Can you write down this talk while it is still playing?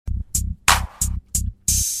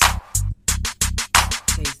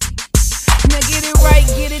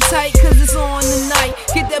get it tight, cause it's on tonight.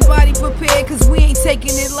 Get that body prepared, cause we ain't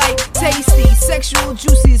taking it light. Tasty, sexual,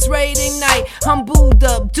 juicy, it's ready to ignite. I'm booed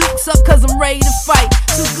up, dukes up, cause I'm ready to fight.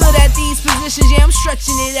 Too good at these positions, yeah, I'm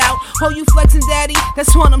stretching it out. Oh, you flexing, daddy?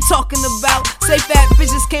 That's what I'm talking about. Say fat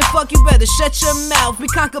bitches can't fuck, you better shut your mouth. We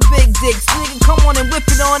conquer big dicks, nigga, come on and whip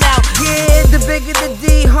it on out. Yeah, the bigger the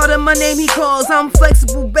D, harder my name he calls. I'm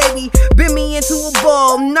flexible, baby, bend me into a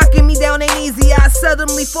ball. Knocking me down ain't easy, I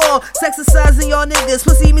seldomly fall. Sexercising y'all niggas,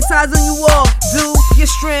 pussy me ties on you all. Dude, your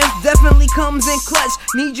strength definitely comes in clutch.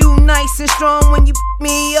 Need you nice and strong when you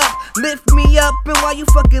me up. Lift me up, and while you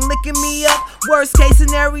fucking licking me up, worst case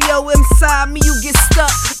scenario, inside me you get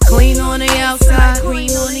stuck. Clean on the outside, clean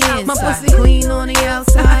on the inside. My pussy clean on the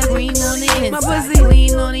outside, clean on the inside. My pussy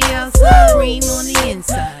clean on the outside, clean on the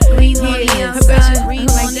inside. Clean on the inside, clean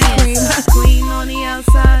on the inside. Clean on the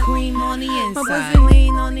outside, clean on the inside.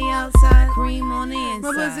 Clean on the outside, cream on the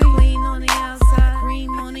inside. Clean on the outside, cream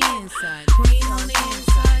on the inside. Clean on the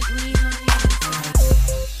inside, clean on the inside.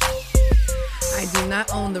 I do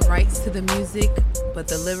not own the rights to the music, but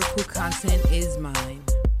the lyrical content is mine.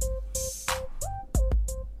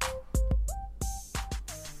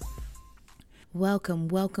 Welcome,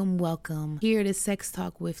 welcome, welcome. Here to Sex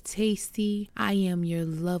Talk with Tasty. I am your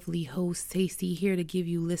lovely host, Tasty, here to give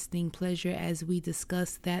you listening pleasure as we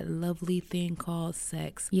discuss that lovely thing called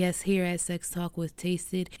sex. Yes, here at Sex Talk with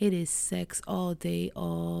Tasty, it is sex all day,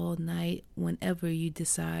 all night, whenever you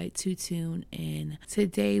decide to tune in.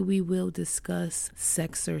 Today we will discuss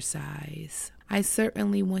Sexercise. I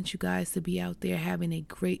certainly want you guys to be out there having a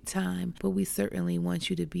great time, but we certainly want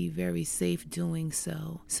you to be very safe doing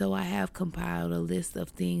so. So I have compiled a list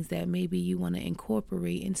of things that maybe you want to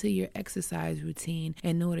incorporate into your exercise routine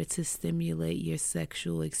in order to stimulate your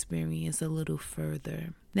sexual experience a little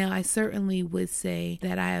further. Now, I certainly would say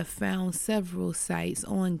that I have found several sites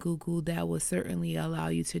on Google that will certainly allow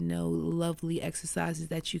you to know lovely exercises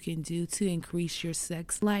that you can do to increase your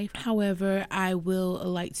sex life. However, I will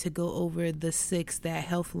like to go over the 6 that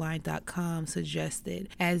Healthline.com suggested,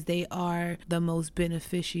 as they are the most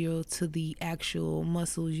beneficial to the actual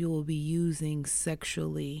muscles you will be using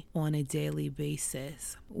sexually on a daily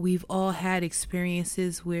basis. We've all had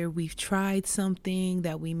experiences where we've tried something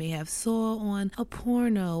that we may have saw on a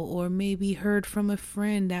porno, or maybe heard from a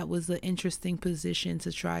friend that was an interesting position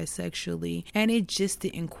to try sexually, and it just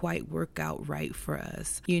didn't quite work out right for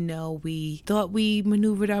us. You know, we thought we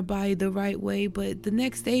maneuvered our body the right way, but the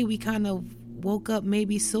next day we kind of woke up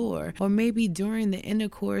maybe sore, or maybe during the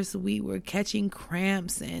intercourse we were catching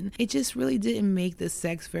cramps, and it just really didn't make the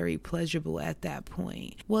sex very pleasurable at that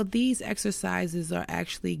point. Well, these exercises are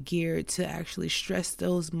actually geared to actually stress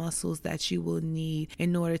those muscles that you will need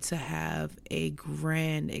in order to have a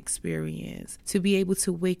grand experience, to be able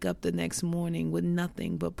to wake up the next morning with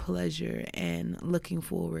nothing but pleasure and looking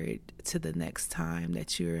forward to the next time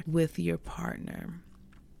that you're with your partner.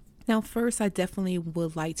 Now, first, I definitely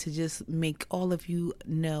would like to just make all of you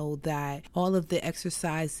know that all of the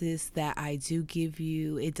exercises that I do give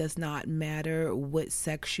you, it does not matter what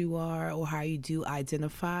sex you are or how you do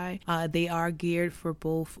identify. They are geared for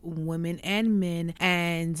both women and men,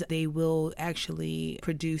 and they will actually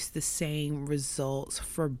produce the same results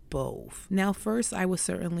for both. Now, first, I would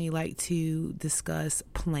certainly like to discuss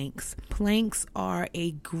planks. Planks are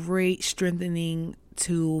a great strengthening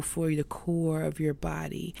tool for the core of your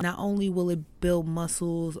body. Not only will it build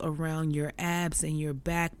muscles around your abs and your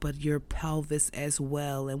back, but your pelvis as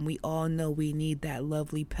well. And we all know we need that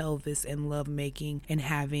lovely pelvis in lovemaking and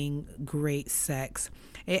having great sex.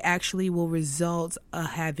 It actually will result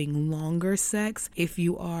having longer sex if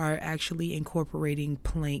you are actually incorporating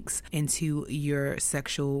planks into your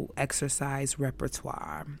sexual exercise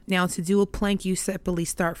repertoire. Now, to do a plank, you simply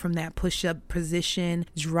start from that push-up position,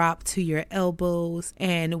 drop to your elbows,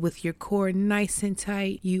 and with your core nice and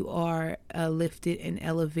tight, you are lifted and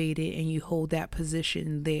elevated, and you hold that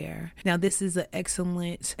position there. Now, this is an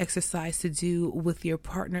excellent exercise to do with your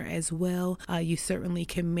partner as well. You certainly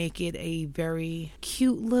can make it a very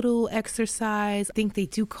cute little exercise. I think they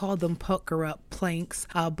do call them pucker up planks,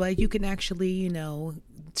 but you can actually,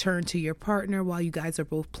 turn to your partner while you guys are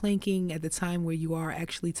both planking at the time where you are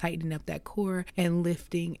actually tightening up that core and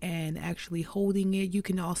lifting and actually holding it. You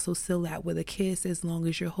can also seal that with a kiss as long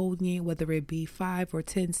as you're holding it, whether it be 5 or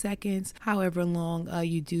 10 seconds, however long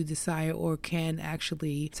you do desire or can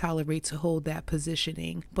actually tolerate to hold that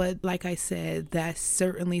positioning. But like I said, that's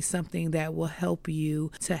certainly something that will help you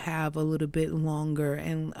to have a little bit longer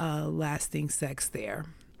and lasting sex there.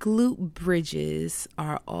 glute bridges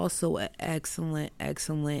are also an excellent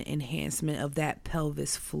enhancement of that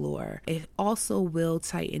pelvis floor. It also will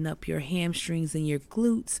tighten up your hamstrings and your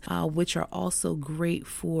glutes, which are also great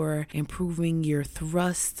for improving your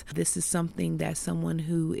thrust. This is something that someone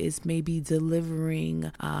who is maybe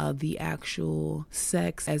delivering the actual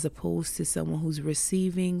sex as opposed to someone who's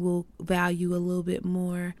receiving will value a little bit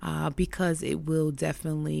more, because it will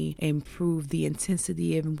definitely improve the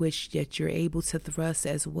intensity in which that you're able to thrust,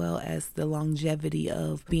 as well as the longevity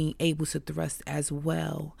of being able to thrust as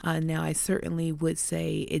well. Now, I certainly would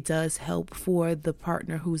say it does help for the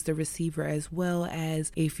partner who's the receiver, as well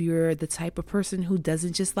as if you're the type of person who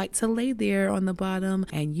doesn't just like to lay there on the bottom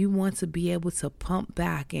and you want to be able to pump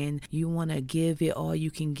back and you want to give it all you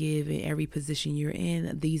can give in every position you're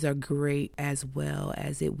in. These are great, as well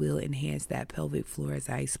as it will enhance that pelvic floor, as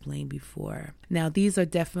I explained before. Now, these are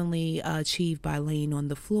definitely achieved by laying on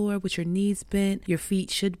the floor with your knees bent. Your feet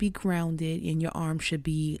should be grounded and your arms should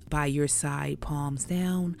be by your side, palms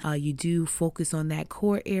down. You do focus on that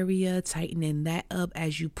core area, tightening that up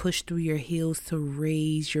as you push through your heels to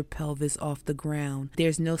raise your pelvis off the ground.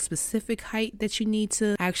 There's no specific height that you need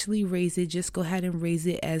to actually raise it. Just go ahead and raise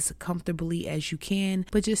it as comfortably as you can.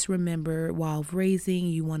 But just remember, while raising,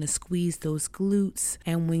 you want to squeeze those glutes.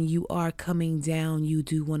 And when you are coming down, you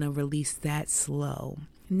do want to release that slow.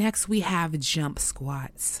 Next, we have jump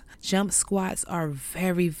squats. Jump squats are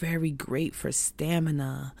very, very great for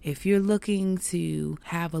stamina. If you're looking to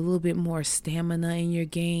have a little bit more stamina in your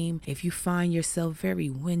game, if you find yourself very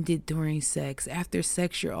winded during sex, after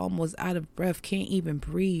sex you're almost out of breath, can't even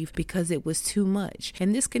breathe because it was too much.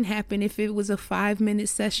 And this can happen if it was a 5-minute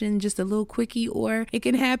session, just a little quickie, or it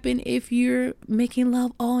can happen if you're making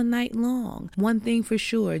love all night long. One thing for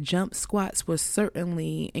sure, jump squats will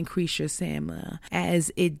certainly increase your stamina,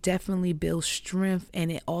 as it definitely builds strength,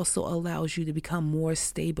 and it also allows you to become more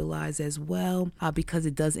stabilized as well, because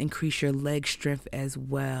it does increase your leg strength as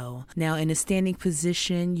well. Now, in a standing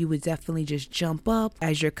position, you would definitely just jump up.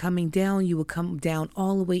 As you're coming down, you will come down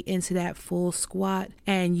all the way into that full squat,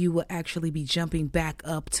 and you will actually be jumping back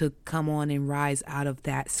up to come on and rise out of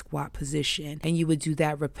that squat position. And you would do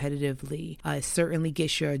that repetitively. It certainly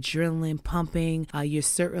gets your adrenaline pumping. You're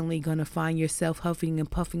certainly going to find yourself huffing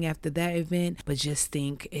and puffing after that event, but just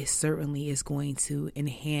think it certainly is going to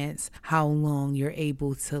enhance how long you're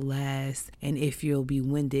able to last and if you'll be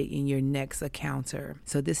winded in your next encounter.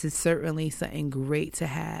 So this is certainly something great to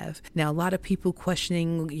have. Now, a lot of people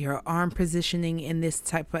questioning your arm positioning in this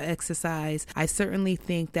type of exercise. I certainly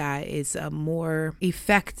think that it's more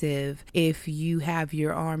effective if you have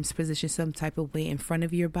your arms positioned some type of way in front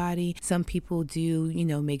of your body. Some people do,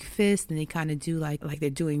 make fists, and they kind of do like they're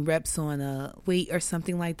doing reps on a weight or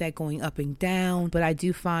something like that, going up and down. But I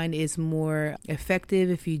do find it's more effective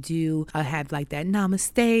if you do have like that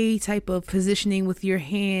namaste type of positioning with your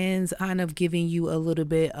hands, kind of giving you a little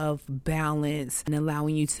bit of balance and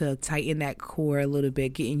allowing you to tighten that core a little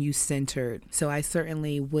bit, getting you centered. So I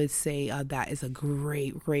certainly would say that is a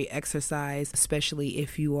great exercise, especially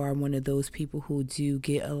if you are one of those people who do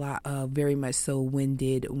get a lot very much so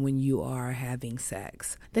winded when you are having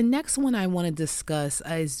sex. The next one I want to discuss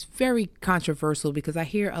is very controversial, because I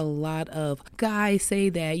hear a lot of guys say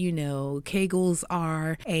that, Kegels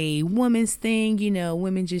are a woman's thing.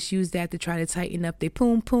 Women just use that to try to tighten up their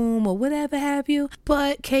poom or whatever have you.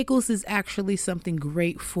 But Kegels is actually something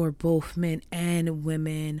great for both men and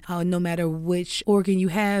women. No matter which organ you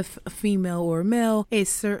have, female or male, it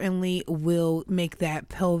certainly will make that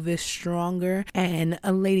pelvis stronger. And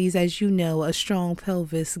ladies, as you know, a strong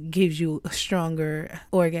pelvis gives you stronger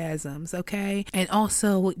orgasms, okay? And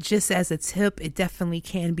also, just as a tip, it definitely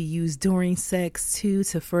can be used during sex too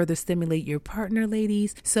to further stimulate your partner,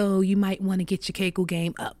 ladies. So you might want to get your Kegel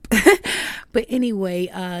game up. But anyway,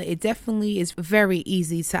 it definitely is very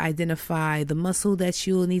easy to identify the muscle that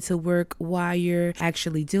you'll need to work while you're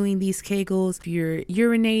actually doing these Kegels. If you're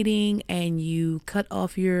urinating and you cut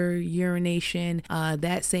off your urination,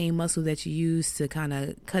 that same muscle that you use to kind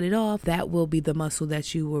of cut it off, that will be the muscle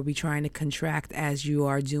that you will be trying to contract as you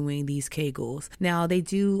are doing these Kegels. Now, they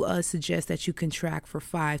do suggest that you contract for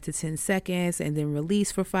 5 to 10 seconds and then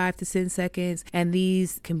release for 5 to 10 seconds. And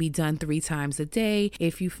these can be done 3 times a day.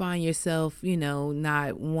 If you find yourself,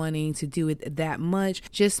 not wanting to do it that much,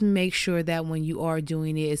 just make sure that when you are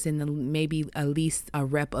doing it, it's in maybe at least a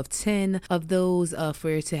rep of 10 of those for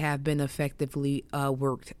it to have been effectively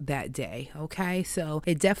worked that day. Okay, so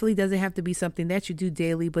it definitely doesn't have to be something that you do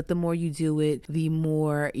daily, but the more you do it, the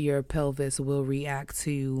more your pelvis will react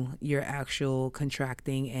to your actual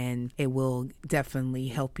contracting, and it will definitely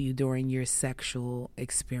help you during your sexual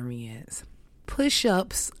experience.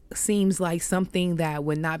 Push-ups seems like something that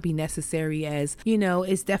would not be necessary, as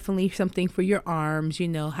it's definitely something for your arms.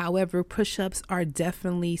 However, push-ups are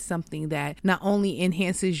definitely something that not only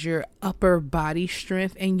enhances your upper body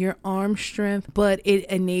strength and your arm strength, but it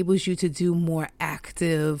enables you to do more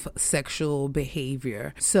active sexual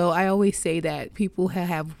behavior. So I always say that people who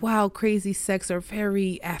have wild, crazy sex are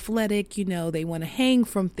very athletic. They want to hang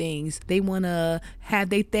from things. They want to have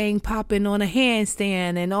their thing popping on a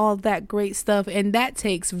handstand and all that great stuff. And that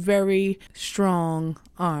takes very strong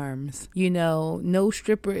arms. No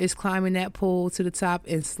stripper is climbing that pole to the top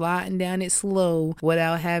and sliding down it slow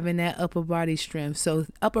without having that upper body strength. So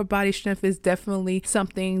upper body strength is definitely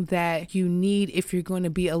something that you need if you're going to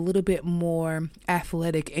be a little bit more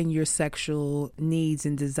athletic in your sexual needs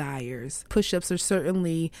and desires. Push-ups are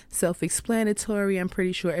certainly self-explanatory. I'm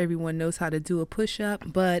pretty sure everyone knows how to do a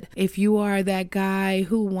push-up, but if you are that guy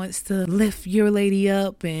who wants to lift your lady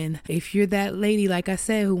up, and if you're that lady, like I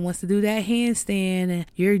said, who wants to do that handstand,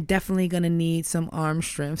 you're definitely going to need some arm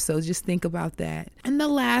strength. So just think about that. And the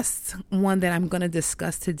last one that I'm going to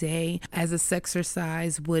discuss today as a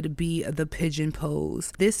sexercise would be the pigeon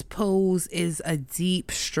pose. This pose is a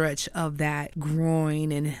deep stretch of that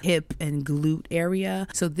groin and hip and glute area.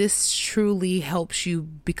 So this truly helps you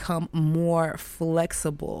become more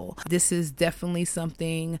flexible. This is definitely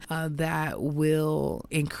something that will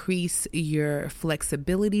increase your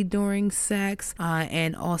flexibility during sex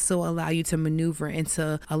and also allow you to maneuver into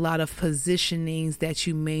a lot of positionings that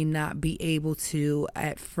you may not be able to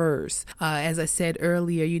at first. As I said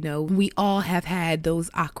earlier, we all have had those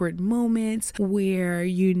awkward moments where,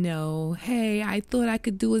 hey, I thought I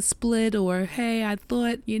could do a split, or hey, I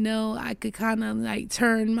thought, I could kind of like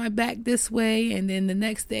turn my back this way. And then the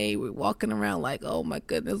next day we're walking around like, oh my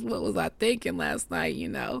goodness, what was I thinking last night?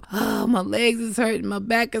 Oh, my legs is hurting, my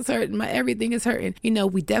back is hurting, my everything is hurting.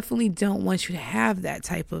 We definitely don't want you to have that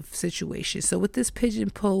type of situation. So with this pigeon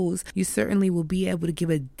pose, you certainly will be able to give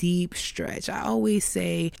a deep stretch. I always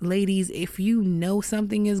say, ladies, if you know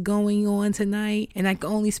something is going on tonight, and I can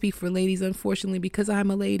only speak for ladies, unfortunately, because I'm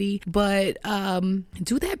a lady, but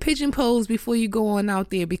do that pigeon pose before you go on out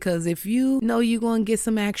there, because if you know you're going to get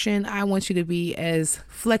some action, I want you to be as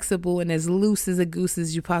flexible and as loose as a goose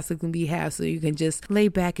as you possibly have, so you can just lay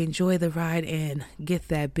back, enjoy the ride, and get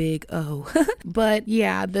that big O. But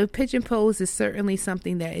yeah, the pigeon pose is certainly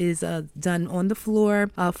something that is done on the floor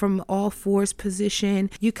from all fours position.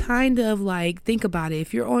 You kind of like think about it.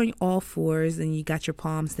 If you're on all fours and you got your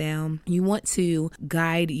palms down, you want to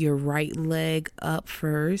guide your right leg up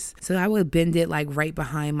first. So I would bend it like right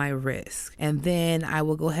behind my wrist, and then I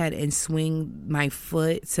will go ahead and swing my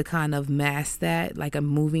foot to kind of mask that, like I'm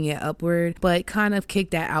moving it upward, but kind of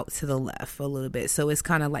kick that out to the left a little bit. So it's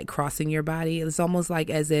kind of like crossing your body. It's almost like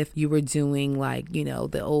as if you were doing like,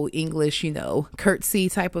 the old English, curtsy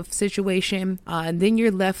type of situation. And then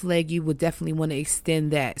your left leg, you would definitely want to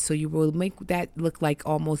extend that. So you will make that look like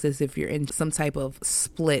almost as if you're in some type of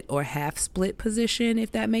split or half split position,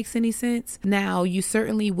 if that makes any sense. Now, you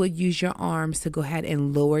certainly would use your arms to go ahead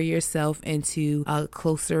and lower yourself into a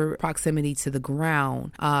closer proximity to the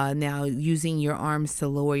ground. Now, using your arms to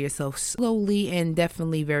lower yourself slowly and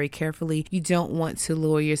definitely very carefully. You don't want to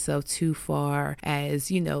lower yourself too far,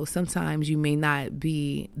 as sometimes you may not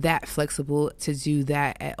be that flexible to do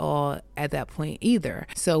that at all at that point either.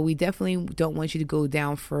 So we definitely don't want you to go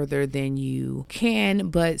down further than you can,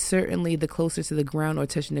 but certainly the closer to the ground or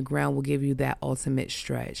touching the ground will give you that ultimate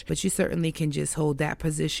stretch. But you certainly can just hold that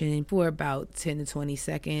position for about 10 to 20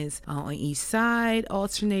 seconds on each side,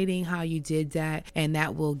 alternating how you did that, and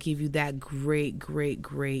that will give you that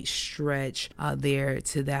great stretch there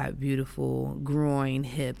to that beautiful groin,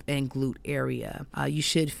 hip, and glute area. You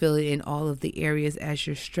should feel it in all of the areas as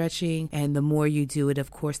you're stretching, and the more you do it,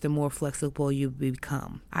 of course, the more flexible you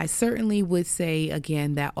become. I certainly would say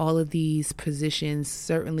again that all of these positions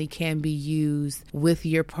certainly can be used with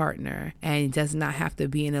your partner, and it does not have to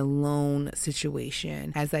be in a lone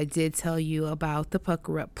situation. As I did tell you about the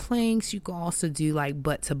pucker up planks, you can also do like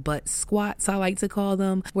butt to butt squats, I like to call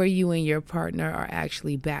them, where you and your partner are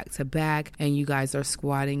actually back to back and you guys are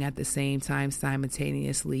squatting at the same time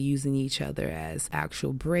simultaneously, using each other as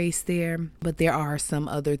actual brace there. But there are some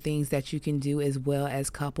other things that you can do as well as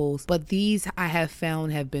couples, but these I have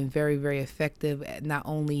found have been very effective at not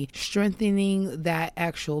only strengthening that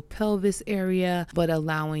actual pelvis area, but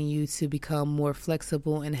allowing you to become more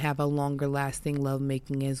flexible and have a longer lasting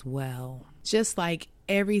lovemaking as well. Just like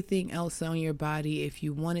everything else on your body, if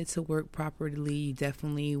you want it to work properly, you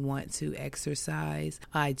definitely want to exercise.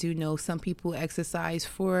 I do know some people exercise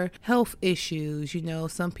for health issues.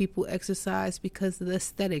 Some people exercise because of the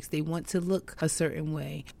aesthetics. They want to look a certain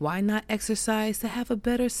way. Why not exercise to have a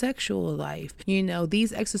better sexual life?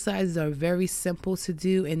 These exercises are very simple to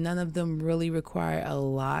do, and none of them really require a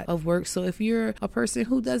lot of work. So if you're a person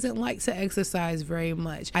who doesn't like to exercise very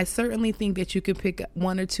much, I certainly think that you can pick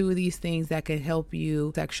one or two of these things that can help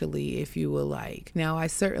you sexually if you would like. Now, I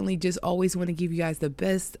certainly just always want to give you guys the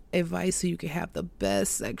best advice so you can have the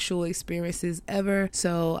best sexual experiences ever.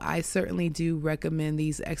 So I certainly do recommend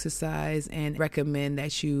these exercises and recommend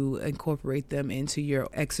that you incorporate them into your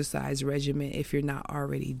exercise regimen if you're not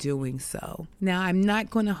already doing so. Now, I'm not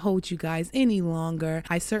going to hold you guys any longer.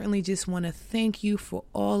 I certainly just want to thank you for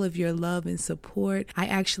all of your love and support. I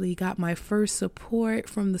actually got my first support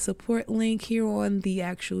from the support link here on the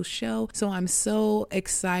actual show. So I'm so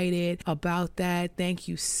excited about that. Thank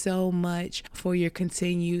you so much for your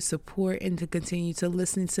continued support and to continue to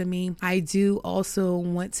listen to me. I do also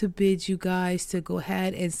want to bid you guys to go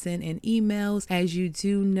ahead and send in emails. As you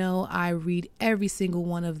do know, I read every single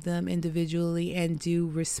one of them individually and do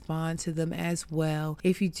respond to them as well.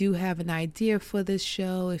 If you do have an idea for this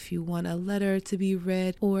show, if you want a letter to be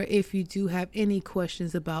read, or if you do have any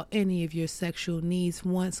questions about any of your sexual needs,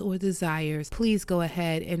 wants, or desires, please go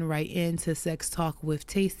ahead and write in to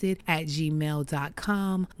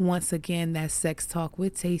sextalkwithtasty@gmail.com. Once again, that's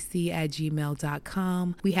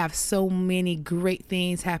sextalkwithtasty@gmail.com. We have so many great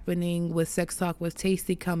things happening with Sex Talk with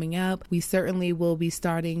Tasty coming up. We certainly will be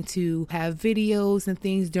starting to have videos and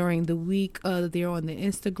things during the week there on the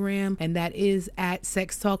Instagram, and that is at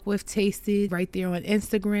Sex Talk with Tasty right there on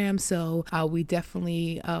Instagram. So we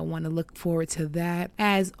definitely want to look forward to that.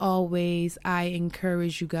 As always, I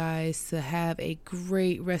encourage you guys to have a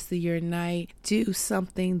great rest of your night. Do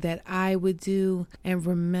something that I would do, and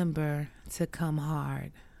remember to come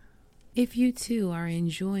hard. If you too are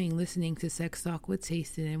enjoying listening to Sex Talk with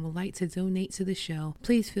Tasty and would like to donate to the show,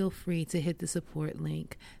 please feel free to hit the support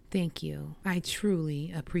link. Thank you. I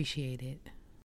truly appreciate it.